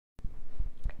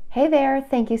Hey there,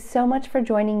 thank you so much for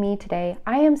joining me today.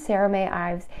 I am Sarah May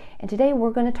Ives, and today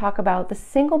we're going to talk about the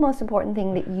single most important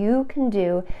thing that you can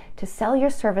do to sell your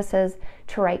services,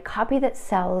 to write copy that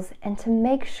sells, and to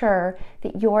make sure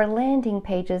that your landing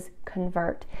pages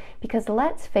convert. Because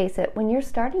let's face it, when you're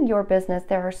starting your business,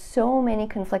 there are so many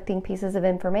conflicting pieces of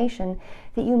information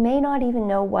that you may not even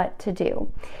know what to do.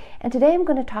 And today I'm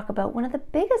going to talk about one of the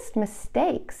biggest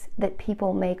mistakes that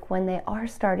people make when they are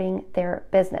starting their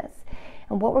business.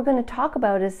 And what we're going to talk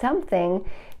about is something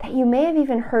that you may have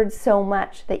even heard so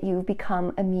much that you've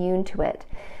become immune to it.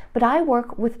 But I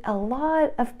work with a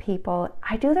lot of people.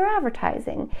 I do their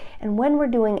advertising. And when we're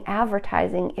doing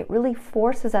advertising, it really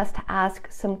forces us to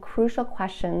ask some crucial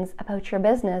questions about your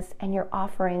business and your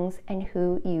offerings and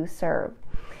who you serve.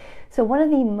 So one of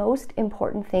the most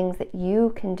important things that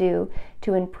you can do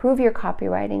to improve your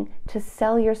copywriting, to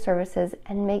sell your services,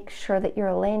 and make sure that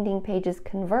your landing pages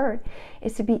convert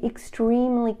is to be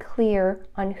extremely clear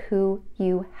on who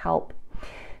you help.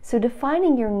 So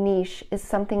defining your niche is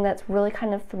something that's really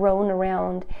kind of thrown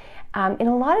around in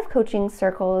a lot of coaching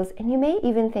circles, and you may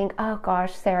even think, oh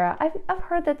gosh, Sarah, I've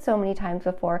heard that so many times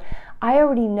before. I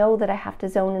already know that I have to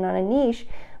zone in on a niche,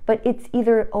 but it's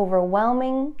either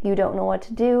overwhelming, you don't know what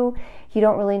to do, you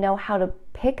don't really know how to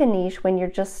pick a niche when you're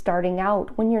just starting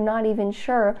out, when you're not even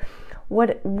sure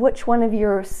which one of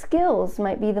your skills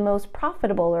might be the most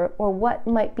profitable or what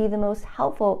might be the most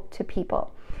helpful to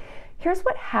people. Here's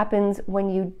what happens when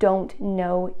you don't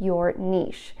know your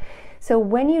niche. So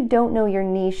when you don't know your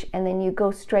niche and then you go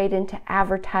straight into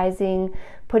advertising,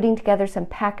 putting together some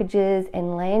packages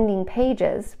and landing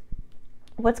pages,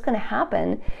 what's going to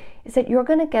happen is that you're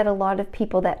going to get a lot of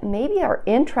people that maybe are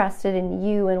interested in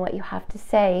you and what you have to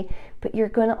say, but you're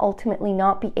going to ultimately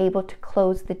not be able to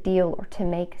close the deal or to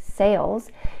make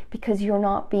sales because you're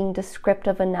not being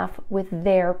descriptive enough with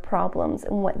their problems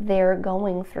and what they're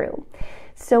going through.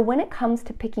 So when it comes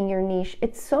to picking your niche,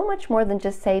 it's so much more than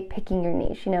just say picking your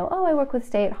niche. Oh, I work with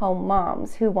stay-at-home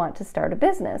moms who want to start a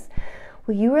business.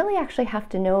 Well, you really actually have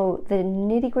to know the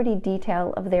nitty-gritty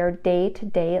detail of their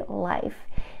day-to-day life.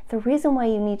 The reason why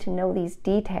you need to know these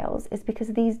details is because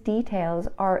these details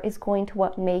are going to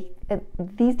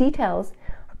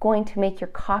make your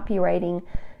copywriting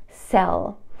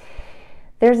sell.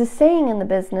 There's a saying in the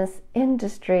business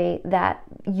industry that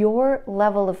your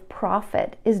level of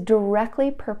profit is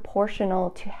directly proportional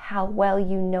to how well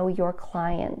you know your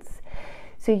clients.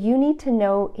 So you need to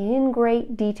know in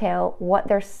great detail what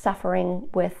they're suffering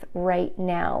with right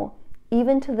now.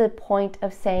 Even to the point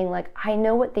of saying, like, I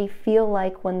know what they feel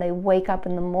like when they wake up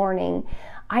in the morning.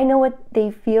 I know what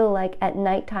they feel like at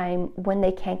nighttime when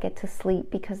they can't get to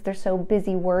sleep because they're so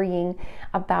busy worrying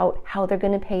about how they're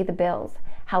going to pay the bills,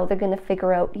 how they're going to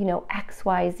figure out, X,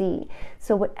 Y, Z.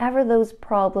 So whatever those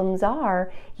problems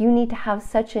are, you need to have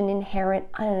such an inherent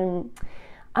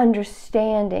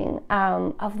understanding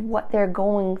of what they're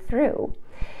going through.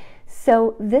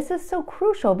 So this is so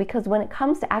crucial because when it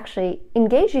comes to actually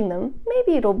engaging them,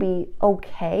 maybe it'll be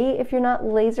okay if you're not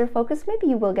laser focused. Maybe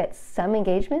you will get some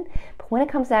engagement, but when it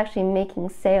comes to actually making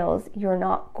sales, you're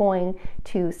not going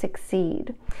to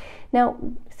succeed. Now,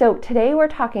 so today we're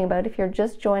talking about, if you're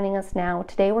just joining us now,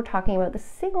 today we're talking about the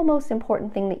single most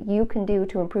important thing that you can do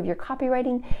to improve your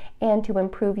copywriting and to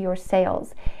improve your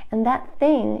sales. And that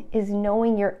thing is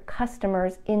knowing your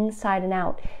customers inside and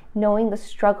out, knowing the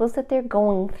struggles that they're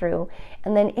going through.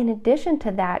 And then in addition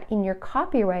to that, in your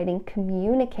copywriting,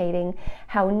 communicating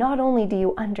how not only do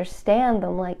you understand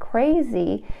them like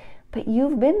crazy, but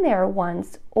you've been there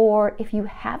once, or if you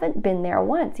haven't been there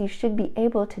once, you should be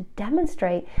able to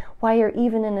demonstrate why you're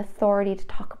even an authority to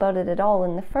talk about it at all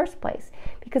in the first place.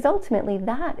 Because ultimately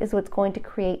that is what's going to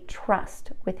create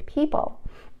trust with people.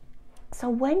 So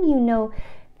when you know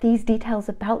these details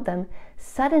about them,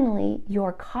 suddenly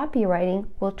your copywriting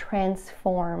will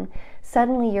transform.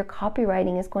 Suddenly your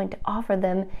copywriting is going to offer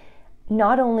them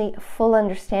not only a full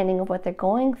understanding of what they're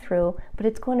going through, but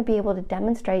it's going to be able to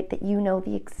demonstrate that you know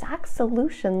the exact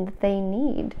solution that they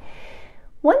need.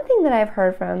 One thing that I've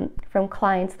heard from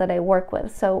clients that I work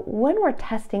with, so when we're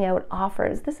testing out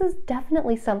offers, this is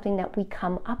definitely something that we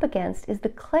come up against, is the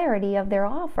clarity of their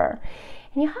offer.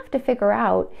 And you have to figure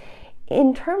out,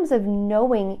 in terms of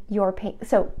knowing your pain,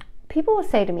 so people will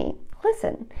say to me,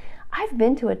 listen, I've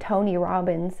been to a Tony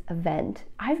Robbins event.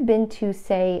 I've been to,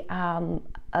 say,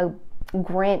 a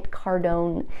Grant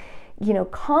Cardone,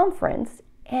 conference,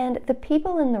 and the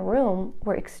people in the room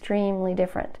were extremely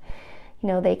different.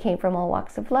 They came from all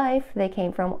walks of life, they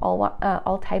came from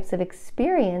all types of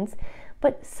experience,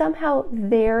 but somehow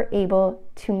they're able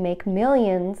to make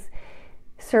millions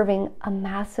serving a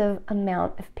massive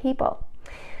amount of people.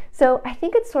 So I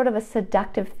think it's sort of a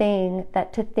seductive thing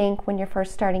that to think when you're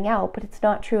first starting out, but it's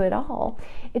not true at all.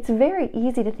 It's very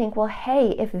easy to think, well,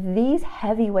 hey, if these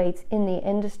heavyweights in the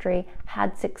industry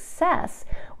had success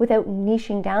without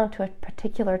niching down to a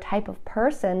particular type of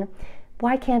person,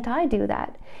 why can't I do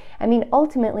that? I mean,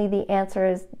 ultimately the answer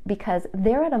is because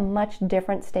they're at a much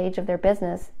different stage of their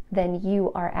business than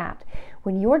you are at.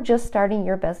 When you're just starting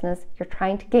your business, you're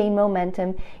trying to gain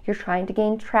momentum, you're trying to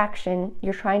gain traction,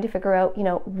 you're trying to figure out,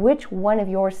 which one of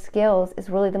your skills is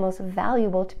really the most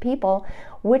valuable to people,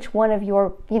 which one of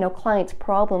your, clients'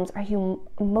 problems are you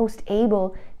most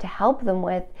able to help them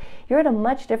with. You're at a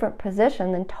much different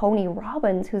position than Tony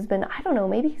Robbins, who's been,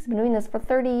 maybe he's been doing this for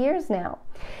 30 years now.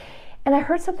 And I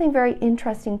heard something very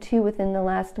interesting too within the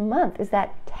last month, is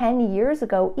that 10 years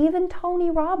ago, even Tony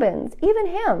Robbins, even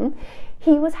him,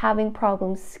 he was having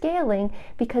problems scaling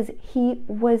because he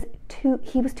was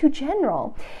too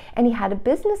general. And he had a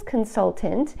business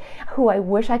consultant who I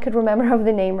wish I could remember of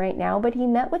the name right now, but he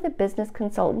met with a business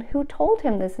consultant who told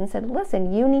him this and said,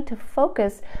 listen, you need to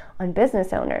focus on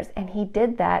business owners. And he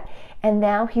did that. And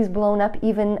now he's blown up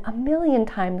even 1,000,000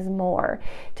 times more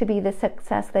to be the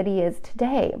success that he is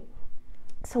today.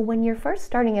 So when you're first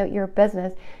starting out your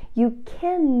business, you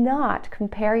cannot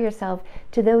compare yourself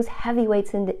to those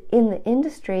heavyweights in the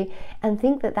industry and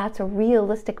think that that's a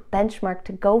realistic benchmark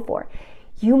to go for.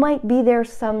 You might be there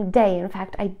someday. In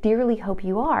fact, I dearly hope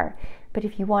you are. But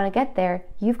if you want to get there,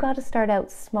 you've got to start out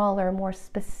smaller, more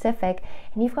specific,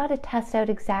 and you've got to test out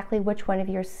exactly which one of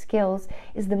your skills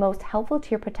is the most helpful to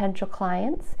your potential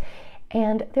clients.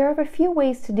 And there are a few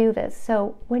ways to do this.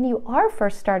 So when you are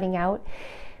first starting out,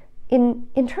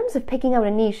 in terms of picking out a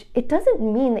niche, it doesn't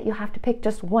mean that you have to pick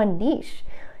just one niche.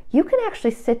 You can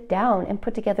actually sit down and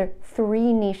put together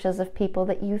 3 niches of people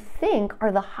that you think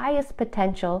are the highest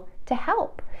potential to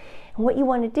help. And what you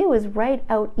want to do is write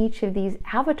out each of these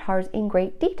avatars in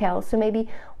great detail. So maybe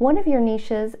one of your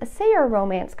niches, say you're a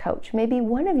romance coach, maybe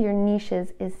one of your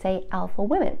niches is, say, alpha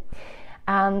women.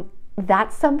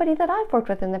 That's somebody that I've worked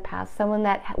with in the past, someone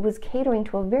that was catering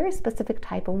to a very specific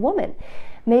type of woman.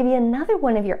 Maybe another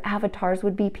one of your avatars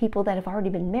would be people that have already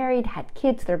been married, had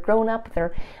kids, they're grown up,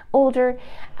 they're older.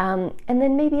 And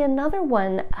then maybe another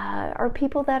one are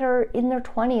people that are in their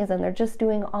 20s and they're just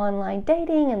doing online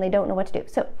dating and they don't know what to do.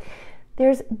 So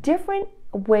there's different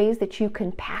ways that you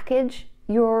can package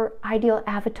your ideal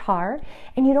avatar,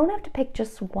 and you don't have to pick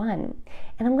just one.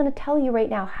 And I'm going to tell you right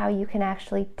now how you can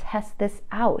actually test this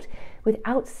out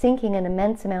without sinking an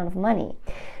immense amount of money.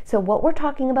 So what we're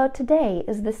talking about today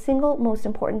is the single most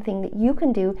important thing that you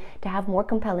can do to have more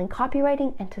compelling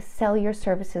copywriting and to sell your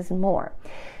services more.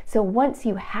 So once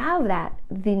you have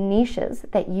the niches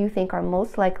that you think are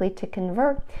most likely to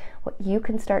convert, what you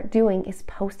can start doing is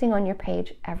posting on your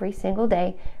page every single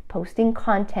day, posting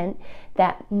content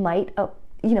that might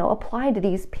apply to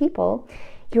these people.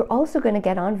 You're also going to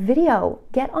get on video.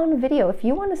 Get on video. If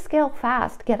you want to scale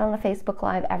fast, get on a Facebook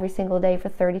Live every single day for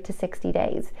 30 to 60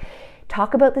 days.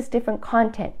 Talk about this different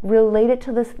content. Relate it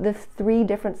to the 3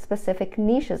 different specific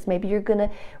niches. Maybe you're going to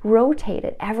rotate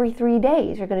it every 3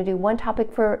 days. You're going to do one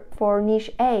topic for niche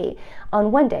A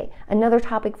on one day, another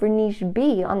topic for niche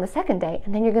B on the second day,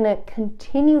 and then you're going to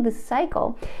continue the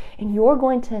cycle. And you're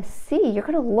going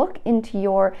to look into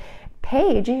your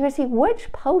page and you're going to see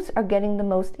which posts are getting the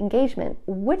most engagement,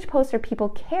 which posts are people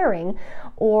caring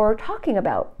or talking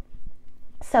about.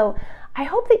 So I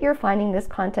hope that you're finding this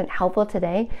content helpful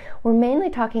today. We're mainly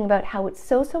talking about how it's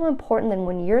so important that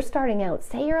when you're starting out,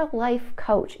 say you're a life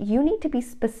coach, you need to be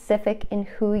specific in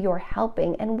who you're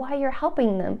helping and why you're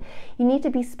helping them. You need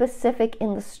to be specific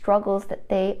in the struggles that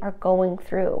they are going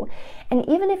through. And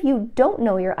even if you don't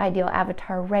know your ideal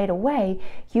avatar right away,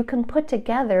 you can put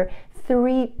together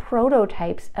 3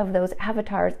 prototypes of those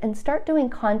avatars and start doing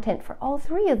content for all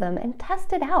 3 of them and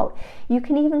test it out. You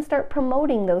can even start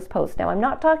promoting those posts. Now, I'm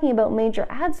not talking about major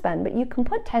ad spend, but you can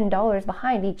put $10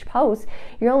 behind each post.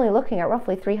 You're only looking at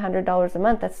roughly $300 a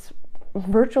month. That's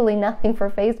virtually nothing for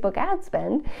Facebook ad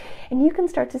spend. And you can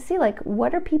start to see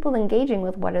what are people engaging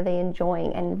with, what are they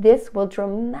enjoying, and this will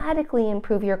dramatically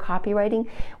improve your copywriting,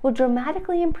 will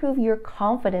dramatically improve your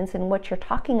confidence in what you're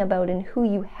talking about and who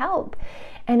you help.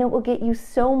 And it will get you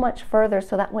so much further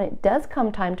so that when it does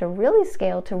come time to really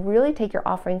scale, to really take your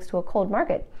offerings to a cold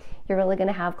market, you're really going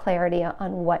to have clarity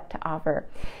on what to offer.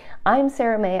 I'm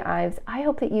Sarah May Ives. I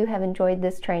hope that you have enjoyed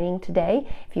this training today.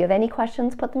 If you have any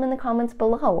questions, put them in the comments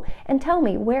below and tell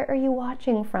me, where are you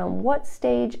watching from? What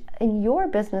stage in your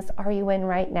business are you in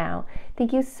right now?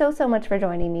 Thank you so much for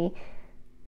joining me.